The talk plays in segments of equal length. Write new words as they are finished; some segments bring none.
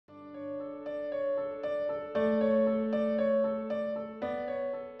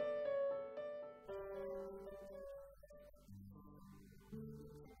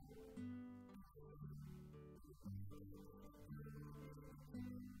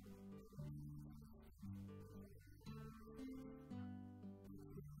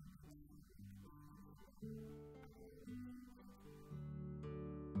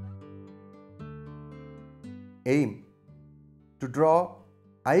Aim: to draw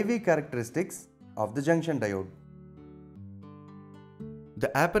IV characteristics of the junction diode. The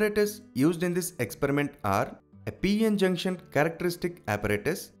apparatus used in this experiment are a PN junction characteristic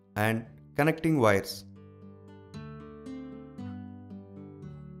apparatus and connecting wires.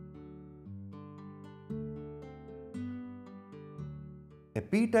 A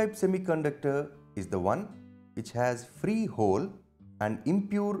P-type semiconductor is the one which has free hole and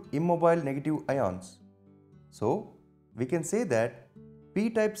impure immobile negative ions. So, we can say that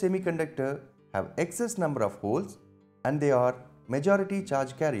P-type semiconductor have excess number of holes and they are majority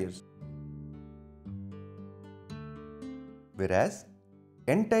charge carriers. Whereas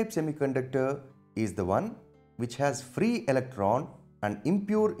N-type semiconductor is the one which has free electron and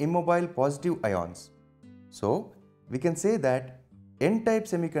impure immobile positive ions. So, we can say that N-type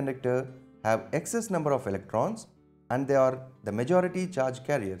semiconductor have excess number of electrons and they are the majority charge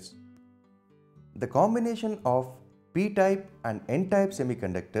carriers. The combination of P-type and N-type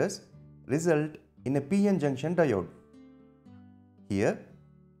semiconductors result in a PN junction diode. Here,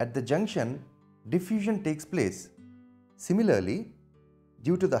 at the junction, diffusion takes place. Similarly,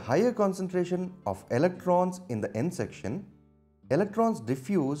 due to the higher concentration of electrons in the N section, electrons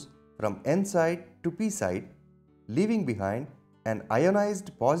diffuse from N side to P side, leaving behind an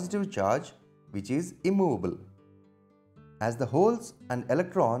ionized positive charge which is immovable. As the holes and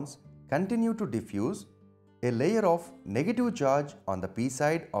electrons continue to diffuse, a layer of negative charge on the P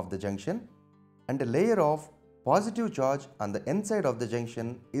side of the junction and a layer of positive charge on the N side of the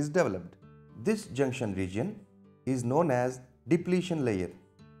junction is developed. This junction region is known as depletion layer.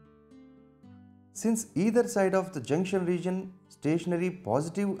 Since either side of the junction region stationary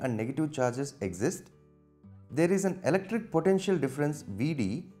positive and negative charges exist, there is an electric potential difference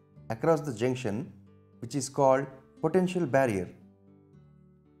Vd across the junction which is called potential barrier.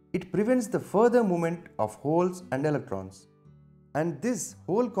 It prevents the further movement of holes and electrons. And this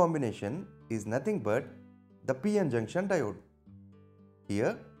whole combination is nothing but the PN junction diode.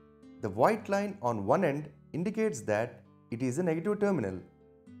 Here, the white line on one end indicates that it is a negative terminal.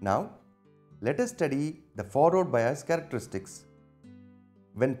 Now, let us study the forward bias characteristics.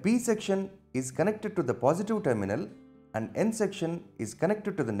 When P section is connected to the positive terminal and N section is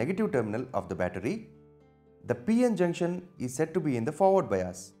connected to the negative terminal of the battery, the PN junction is said to be in the forward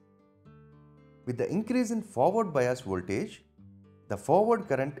bias. With the increase in forward bias voltage, the forward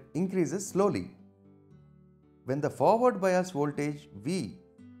current increases slowly. When the forward bias voltage V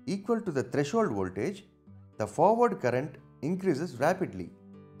equal to the threshold voltage, the forward current increases rapidly.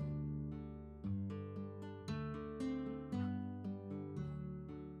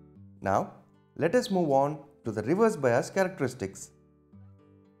 Now, let us move on to the reverse bias characteristics.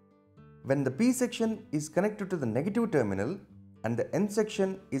 When the P section is connected to the negative terminal and the N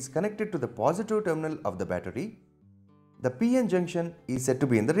section is connected to the positive terminal of the battery, the PN junction is said to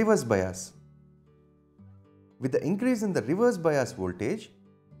be in the reverse bias. With the increase in the reverse bias voltage,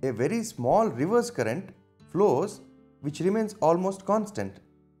 a very small reverse current flows which remains almost constant.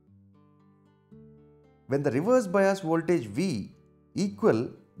 When the reverse bias voltage V equal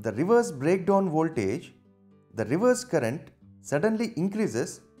the reverse breakdown voltage, the reverse current suddenly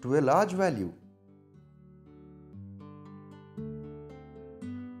increases to a large value.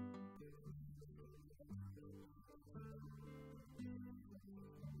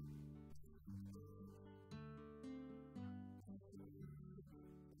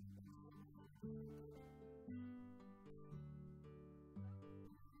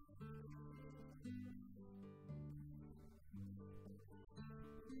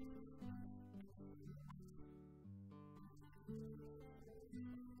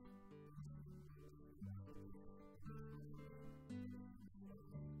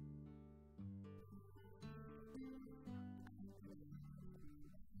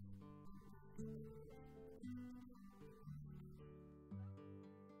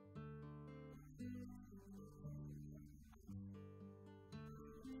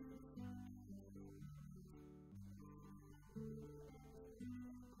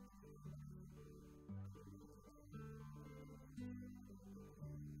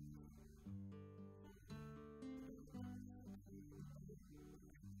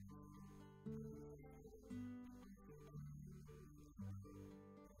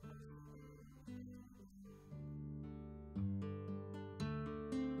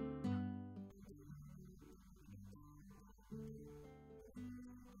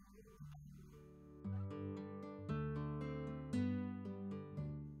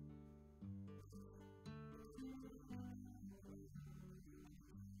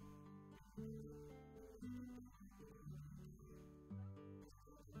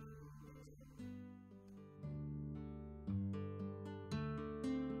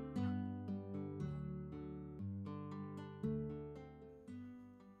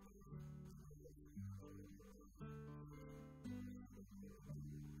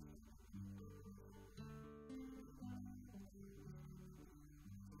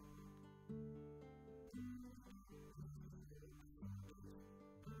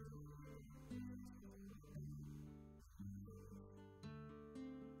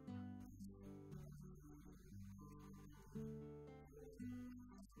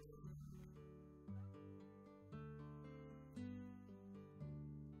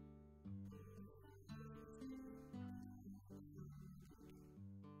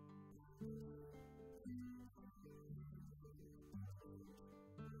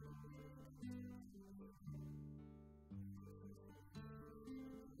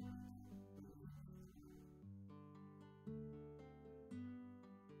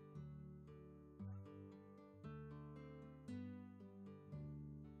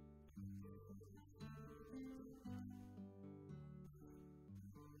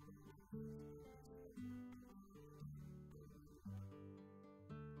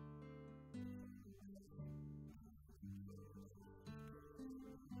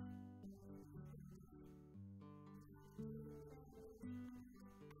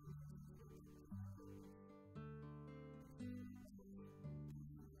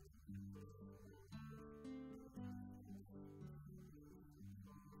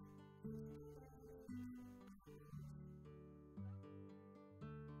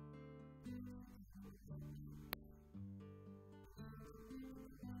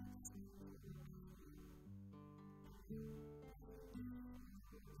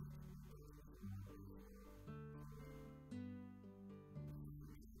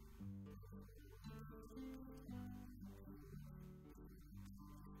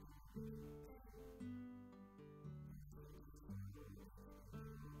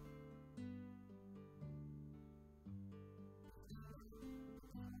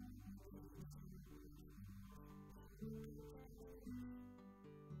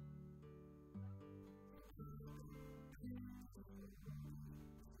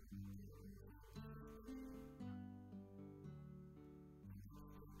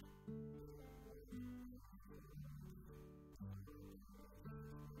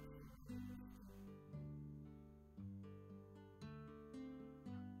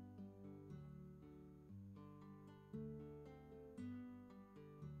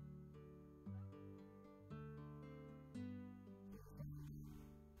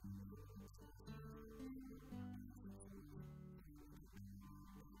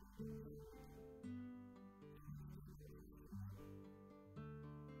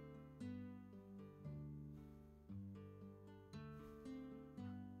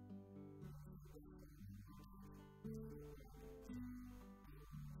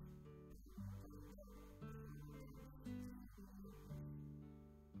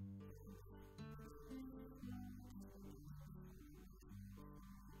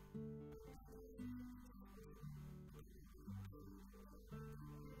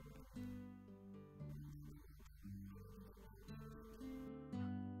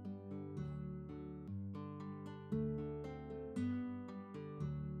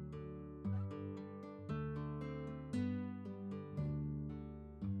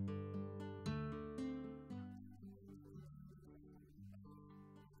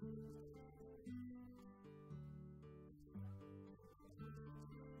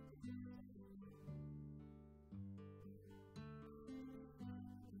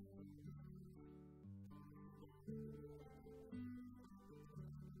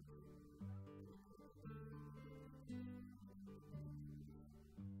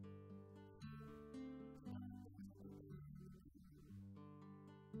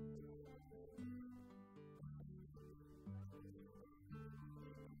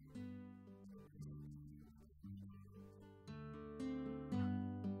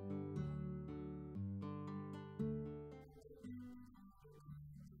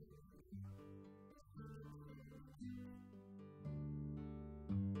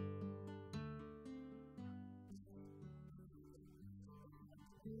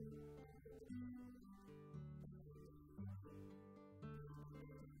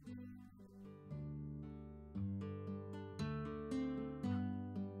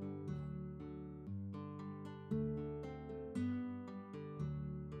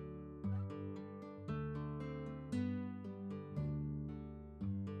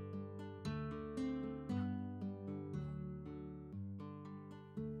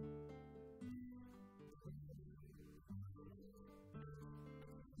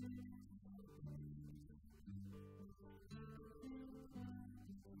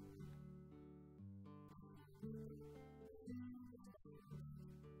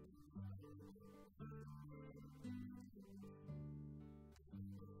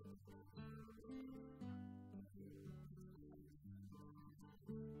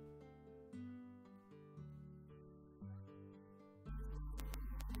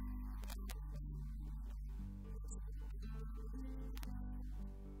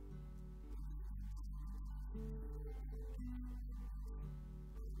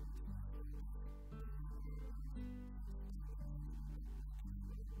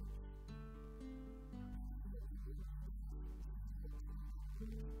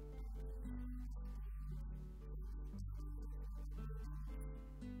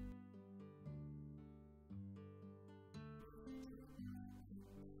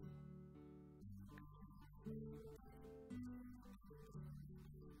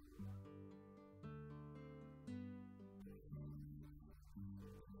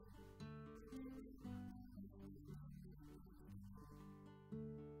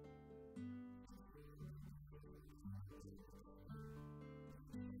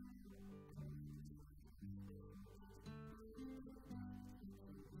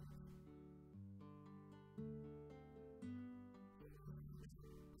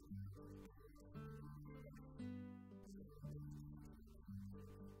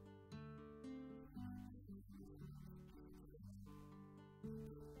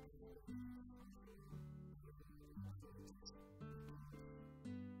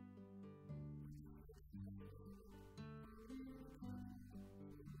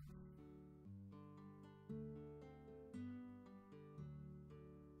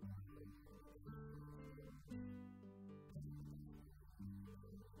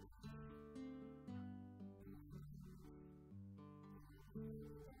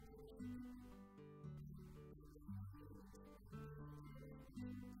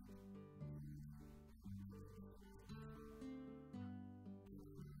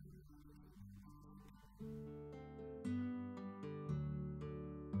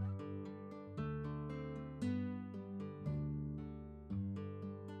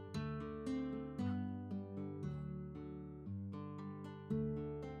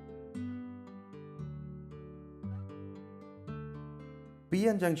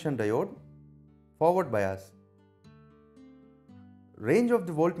 PN junction diode, forward bias. Range of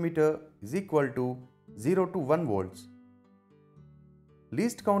the voltmeter is equal to 0 to 1 volts.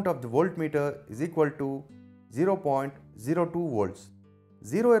 Least count of the voltmeter is equal to 0.02 volts.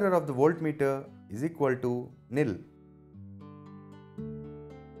 Zero error of the voltmeter is equal to nil.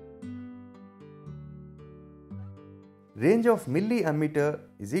 Range of milliammeter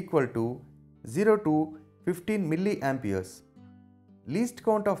is equal to 0 to 15 milliamperes. Least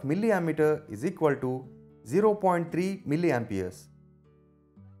count of milliammeter is equal to 0.3 milliamperes.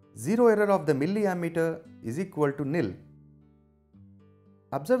 Zero error of the milliammeter is equal to nil.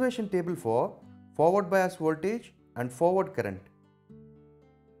 Observation table for forward bias voltage and forward current.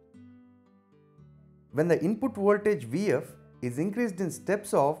 When the input voltage Vf is increased in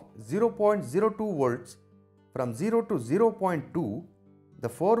steps of 0.02 volts from 0 to 0.2, the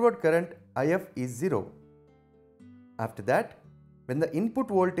forward current If is 0. After that, when the input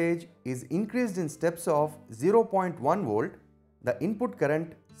voltage is increased in steps of 0.1 volt, the input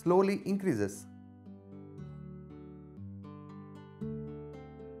current slowly increases.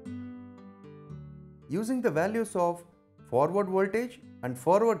 Using the values of forward voltage and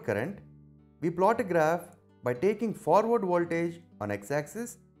forward current, we plot a graph by taking forward voltage on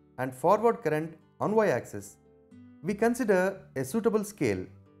x-axis and forward current on y-axis. We consider a suitable scale.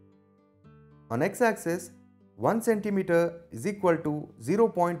 On x-axis, 1 cm is equal to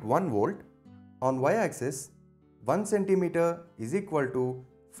 0.1 volt. On y-axis, 1 cm is equal to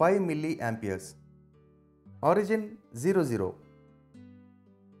 5 milliamperes. Origin 0, 0.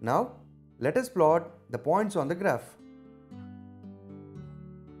 Now, let us plot the points on the graph.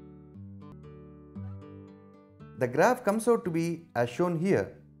 The graph comes out to be as shown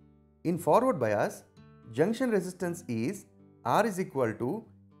here. In forward bias, junction resistance is R is equal to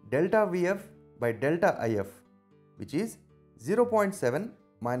delta Vf by delta If, which is 0.7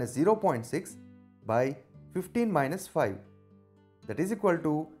 minus 0.6 by 15 minus 5. That is equal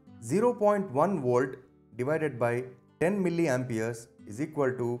to 0.1 volt divided by 10 milliamperes is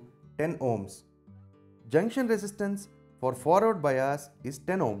equal to 10 ohms. Junction resistance for forward bias is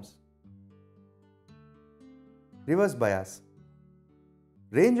 10 ohms. Reverse bias.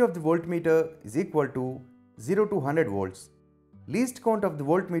 Range of the voltmeter is equal to 0 to 100 volts. Least count of the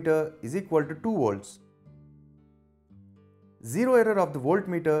voltmeter is equal to 2 volts. Zero error of the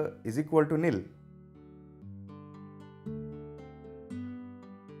voltmeter is equal to nil.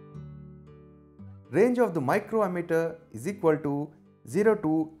 Range of the microammeter is equal to 0 to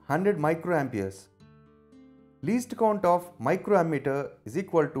 100 microamperes. Least count of microammeter is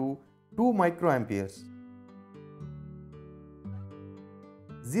equal to 2 microamperes.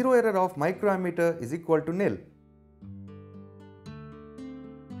 Zero error of microammeter is equal to nil.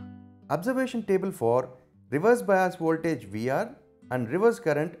 Observation table for reverse bias voltage VR and reverse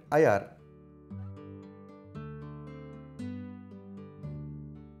current IR.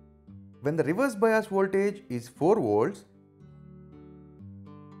 When the reverse bias voltage is 4 volts,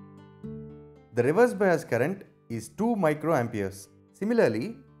 the reverse bias current is 2 microamperes.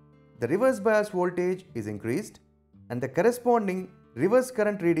 Similarly, the reverse bias voltage is increased and the corresponding reverse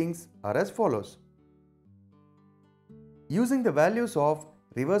current readings are as follows. Using the values of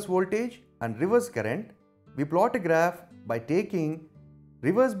reverse voltage and reverse current, we plot a graph by taking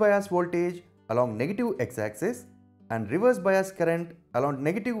reverse bias voltage along negative x-axis and reverse bias current along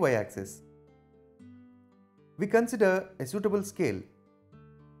negative y-axis. We consider a suitable scale.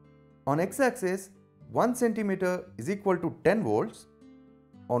 On x-axis, 1 cm is equal to 10 volts.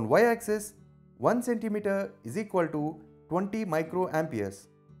 On y-axis, 1 cm is equal to 20 microamperes.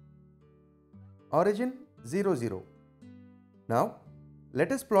 Origin 0, 0. Now,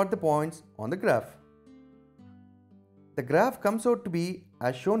 let us plot the points on the graph. The graph comes out to be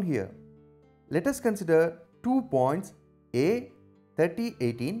as shown here. Let us consider 2 points A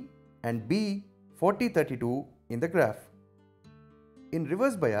 3018 and B 4032 in the graph. In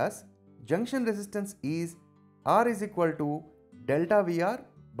reverse bias, junction resistance is R is equal to delta VR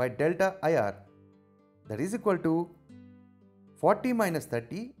by delta IR, that is equal to 40 minus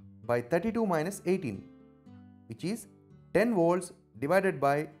 30 by 32 minus 18, which is 10 volts divided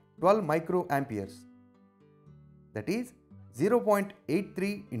by 12 microamperes, that is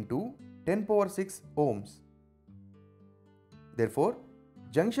 0.83 into 10 power 6 ohms. Therefore,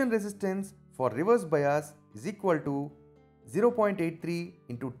 junction resistance for reverse bias is equal to 0.83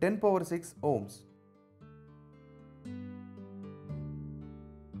 into 10 power 6 ohms.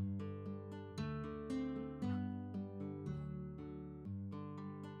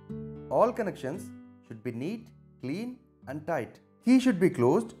 All connections should be neat, clean and tight. Key should be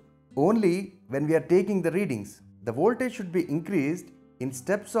closed only when we are taking the readings. The voltage should be increased in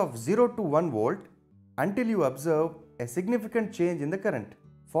steps of 0 to 1 volt until you observe a significant change in the current.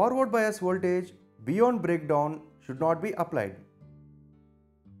 Forward bias voltage beyond breakdown should not be applied.